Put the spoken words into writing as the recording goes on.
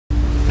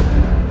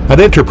An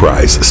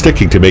enterprise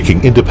sticking to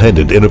making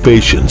independent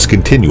innovations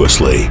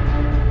continuously.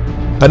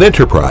 An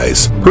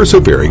enterprise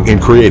persevering in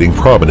creating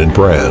prominent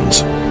brands.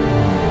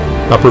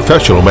 A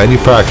professional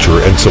manufacturer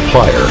and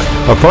supplier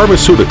of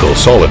pharmaceutical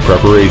solid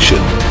preparation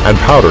and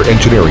powder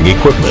engineering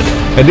equipment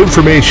and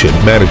information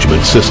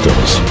management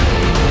systems.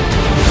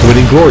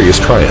 Winning glorious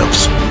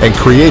triumphs and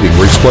creating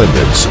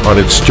resplendence on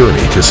its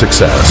journey to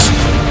success.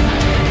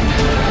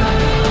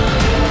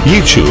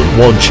 Yichun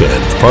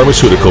Wanchen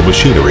Pharmaceutical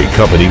Machinery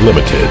Company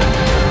Limited.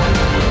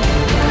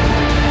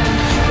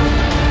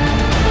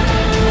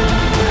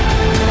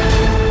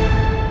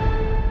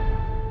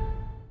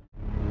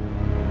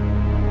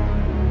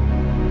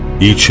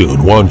 Yichun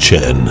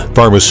Wanchen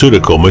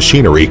Pharmaceutical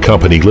Machinery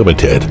Company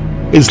Limited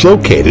is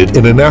located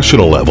in a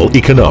national-level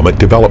economic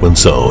development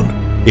zone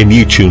in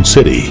Yichun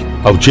City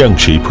of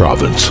Jiangxi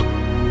Province,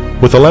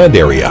 with a land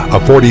area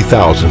of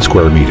 40,000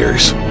 square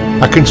meters,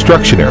 a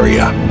construction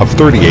area of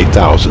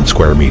 38,000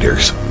 square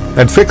meters,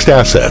 and fixed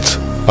assets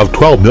of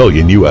 $12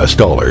 million.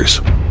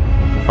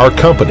 Our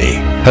company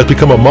has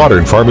become a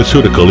modern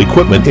pharmaceutical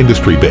equipment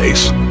industry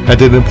base and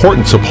an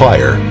important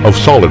supplier of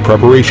solid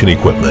preparation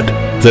equipment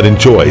that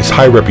enjoys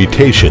high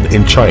reputation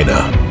in China.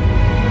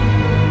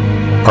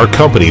 Our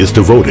company is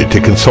devoted to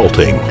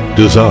consulting,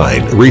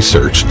 design,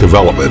 research,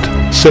 development,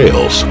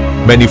 sales,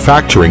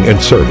 manufacturing, and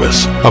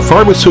service of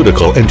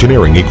pharmaceutical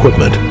engineering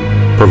equipment,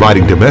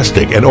 providing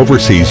domestic and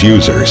overseas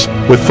users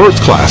with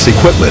first-class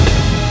equipment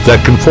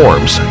that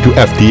conforms to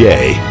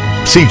FDA,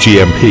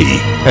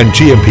 CGMP, and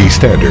GMP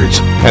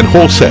standards and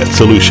whole-set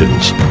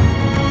solutions.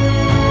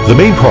 The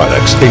main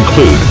products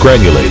include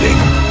granulating,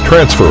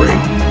 transferring,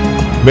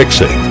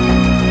 mixing,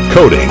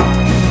 coating,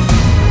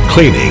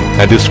 cleaning,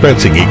 and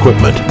dispensing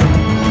equipment.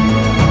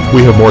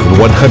 We have more than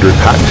 100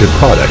 patented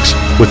products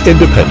with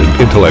independent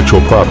intellectual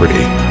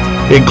property,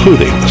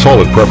 including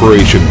solid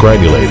preparation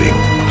granulating,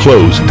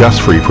 closed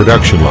dust-free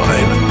production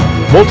line,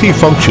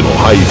 multifunctional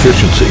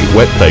high-efficiency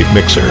wet-type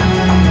mixer,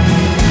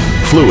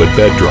 fluid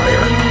bed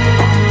dryer,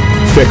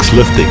 fixed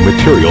lifting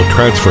material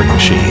transferring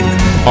machine,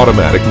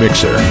 automatic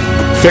mixer,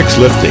 fixed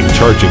lifting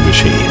charging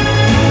machine,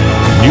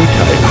 new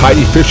type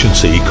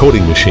high-efficiency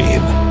coating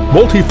machine,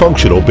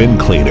 multifunctional bin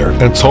cleaner,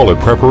 and solid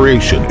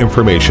preparation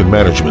information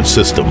management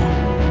system.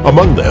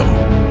 Among them,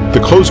 the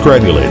closed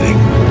granulating,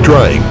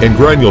 drying, and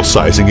granule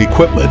sizing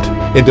equipment,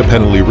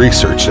 independently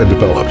researched and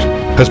developed,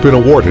 has been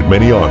awarded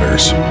many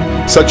honors,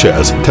 such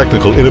as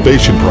Technical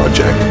Innovation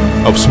Project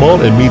of Small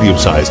and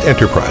Medium-Sized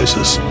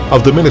Enterprises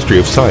of the Ministry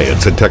of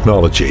Science and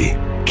Technology,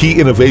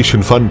 Key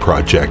Innovation Fund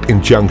Project in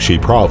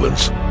Jiangxi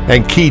Province,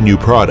 and Key New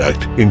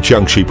Product in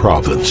Jiangxi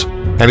Province,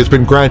 and has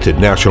been granted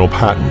national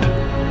patent.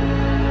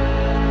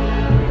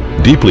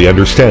 Deeply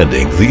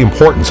understanding the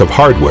importance of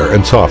hardware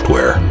and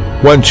software,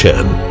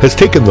 Wanchen has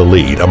taken the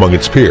lead among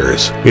its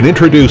peers in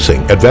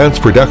introducing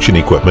advanced production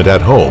equipment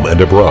at home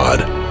and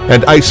abroad,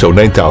 and ISO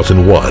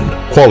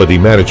 9001 quality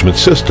management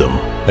system,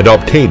 and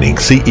obtaining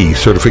CE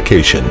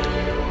certification,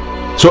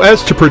 so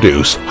as to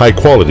produce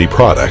high-quality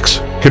products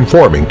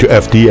conforming to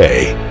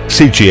FDA,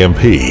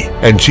 CGMP,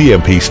 and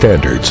GMP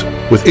standards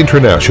with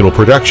international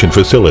production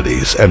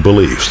facilities and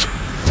beliefs,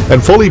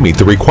 and fully meet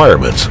the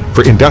requirements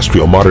for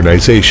industrial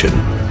modernization.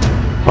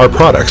 Our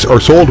products are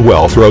sold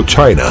well throughout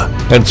China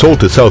and sold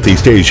to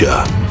Southeast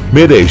Asia,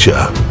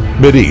 Mid-Asia,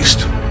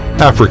 Mid-East,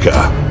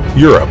 Africa,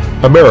 Europe,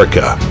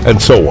 America,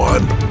 and so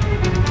on.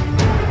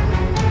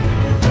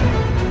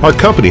 Our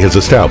company has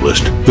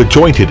established the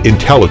Jointed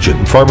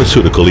Intelligent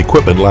Pharmaceutical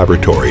Equipment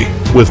Laboratory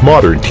with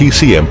modern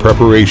TCM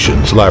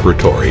Preparations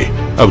Laboratory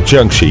of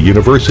Jiangxi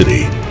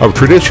University of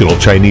Traditional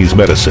Chinese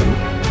Medicine,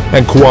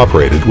 and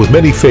cooperated with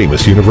many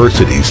famous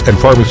universities and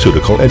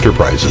pharmaceutical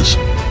enterprises,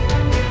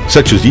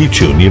 such as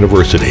Yichun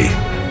University,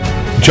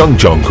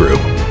 Zhengzhong Group,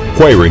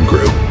 Huiring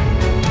Group,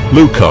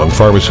 Lukang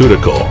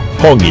Pharmaceutical,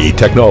 Hongyi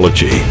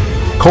Technology,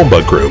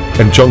 Komba Group,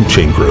 and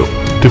Zhongqing Group,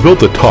 to build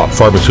the top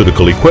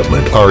pharmaceutical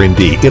equipment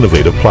R&D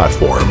innovative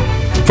platform,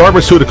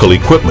 Pharmaceutical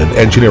Equipment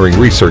Engineering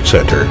Research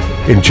Center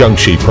in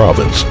Jiangxi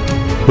Province,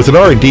 with an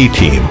R&D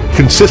team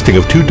consisting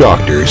of 2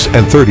 doctors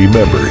and 30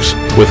 members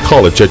with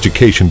college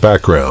education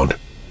background.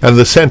 And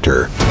the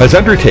center has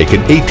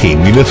undertaken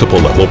 18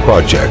 municipal-level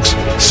projects,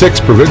 6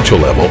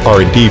 provincial-level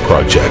R&D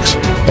projects,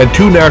 and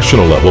 2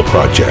 national-level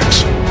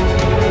projects.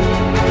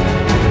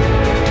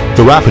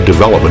 The rapid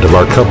development of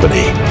our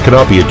company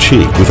cannot be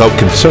achieved without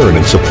concern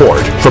and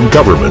support from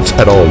governments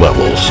at all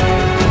levels.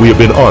 We have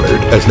been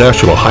honored as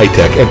National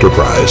High-Tech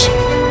Enterprise,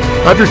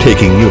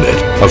 undertaking unit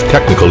of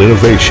technical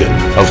innovation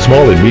of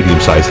small and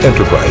medium-sized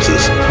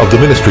enterprises of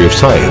the Ministry of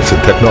Science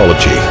and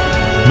Technology,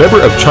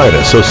 member of China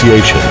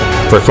Association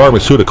for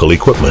Pharmaceutical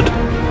Equipment,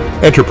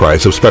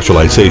 enterprise of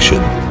specialization,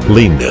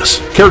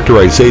 leanness,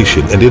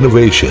 characterization, and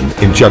innovation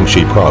in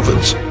Jiangxi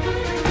Province,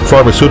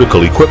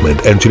 Pharmaceutical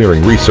Equipment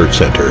Engineering Research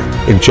Center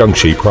in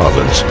Jiangxi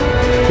Province,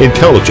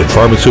 Intelligent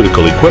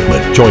Pharmaceutical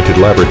Equipment Jointed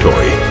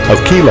Laboratory of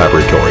Key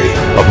Laboratory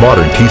of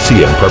Modern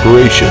TCM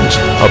Preparations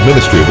of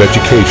Ministry of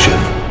Education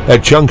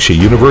at Jiangxi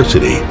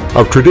University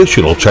of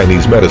Traditional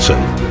Chinese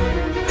Medicine,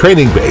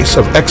 training base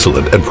of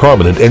excellent and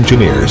prominent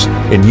engineers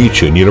in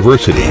Yichun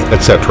University,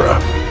 etc.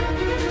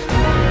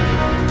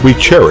 We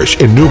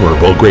cherish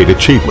innumerable great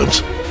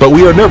achievements, but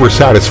we are never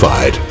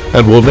satisfied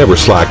and will never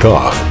slack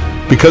off,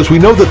 because we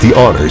know that the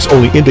honors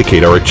only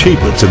indicate our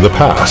achievements in the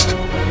past,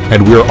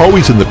 and we are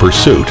always in the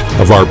pursuit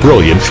of our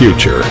brilliant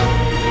future.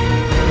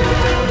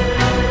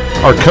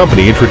 Our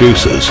company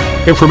introduces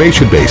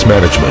information-based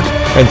management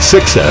and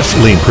Success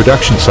Lean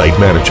Production Site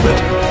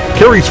Management,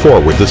 carries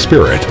forward the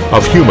spirit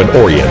of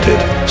human-oriented,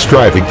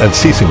 striving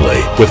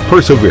unceasingly with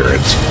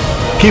perseverance,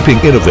 keeping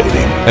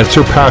innovating and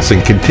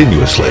surpassing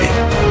continuously,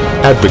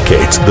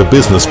 advocates the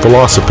business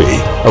philosophy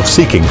of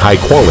seeking high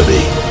quality,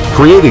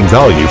 creating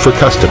value for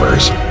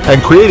customers,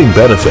 and creating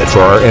benefit for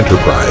our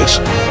enterprise,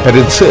 and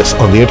insists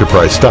on the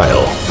enterprise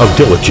style of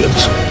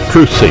diligence,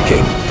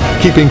 truth-seeking,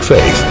 keeping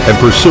faith, and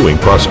pursuing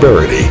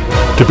prosperity,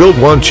 to build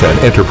Wanchen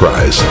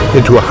Enterprise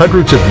into a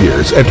hundreds of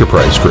years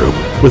enterprise group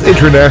with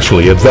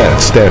internationally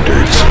advanced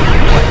standards.